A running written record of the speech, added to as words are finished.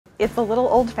It's a little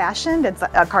old-fashioned. It's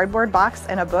a cardboard box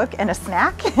and a book and a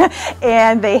snack,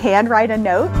 and they handwrite a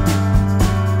note.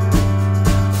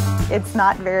 It's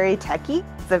not very techy.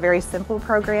 It's a very simple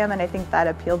program, and I think that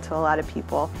appealed to a lot of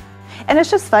people. And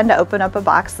it's just fun to open up a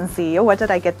box and see, oh, what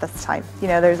did I get this time? You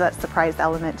know, there's that surprise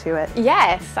element to it.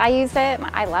 Yes, I use it.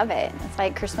 I love it. It's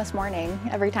like Christmas morning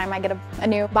every time I get a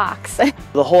new box.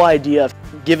 The whole idea of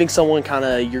giving someone kind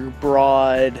of your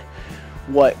broad,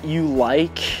 what you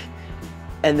like,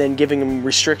 and then giving them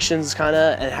restrictions kind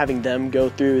of, and having them go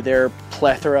through their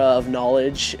plethora of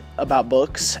knowledge about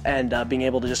books and being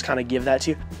able to just kind of give that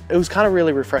to you. It was kind of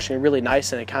really refreshing, really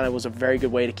nice, and it kind of was a very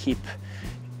good way to keep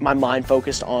my mind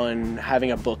focused on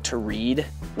having a book to read.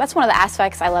 That's one of the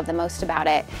aspects I love the most about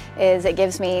it, is it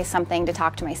gives me something to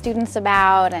talk to my students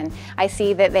about, and I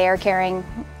see that they are carrying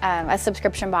a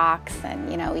subscription box,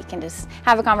 and you know, we can just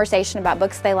have a conversation about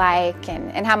books they like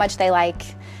and how much they like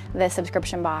the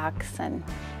subscription box, and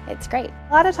it's great.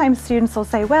 A lot of times students will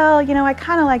say, well, you know, I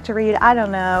kind of like to read, I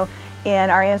don't know, and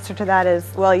our answer to that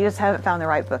is, well, you just haven't found the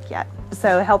right book yet.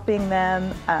 So helping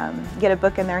them get a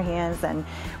book in their hands, and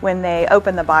when they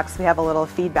open the box, we have a little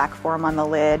feedback form on the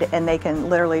lid, and they can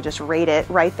literally just rate it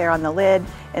right there on the lid.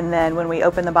 And then when we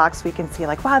open the box, we can see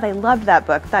like, wow, they loved that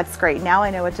book. That's great. Now I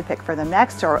know what to pick for them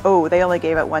next. Or, oh, they only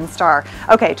gave it 1 star.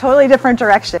 Okay, totally different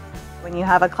direction. When you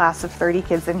have a class of 30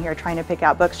 kids in here trying to pick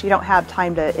out books, you don't have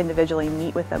time to individually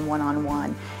meet with them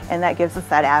one-on-one, and that gives us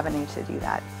that avenue to do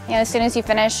that. You know, as soon as you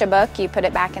finish a book, you put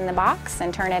it back in the box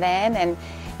and turn it in, and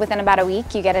within about a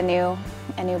week you get a new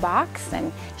box,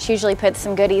 and she usually puts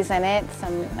some goodies in it,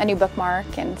 a new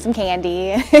bookmark and some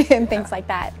candy and things like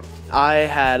that. I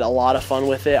had a lot of fun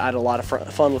with it. I had a lot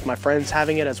of fun with my friends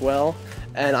having it as well.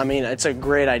 And I mean, it's a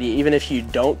great idea. Even if you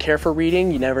don't care for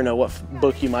reading, you never know what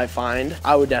book you might find.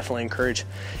 I would definitely encourage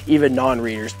even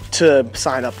non-readers to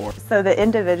sign up for it. So the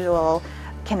individual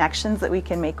connections that we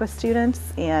can make with students,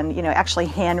 and you know, actually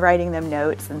handwriting them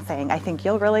notes and saying, I think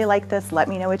you'll really like this, let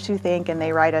me know what you think, and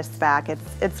they write us back.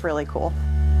 It's really cool.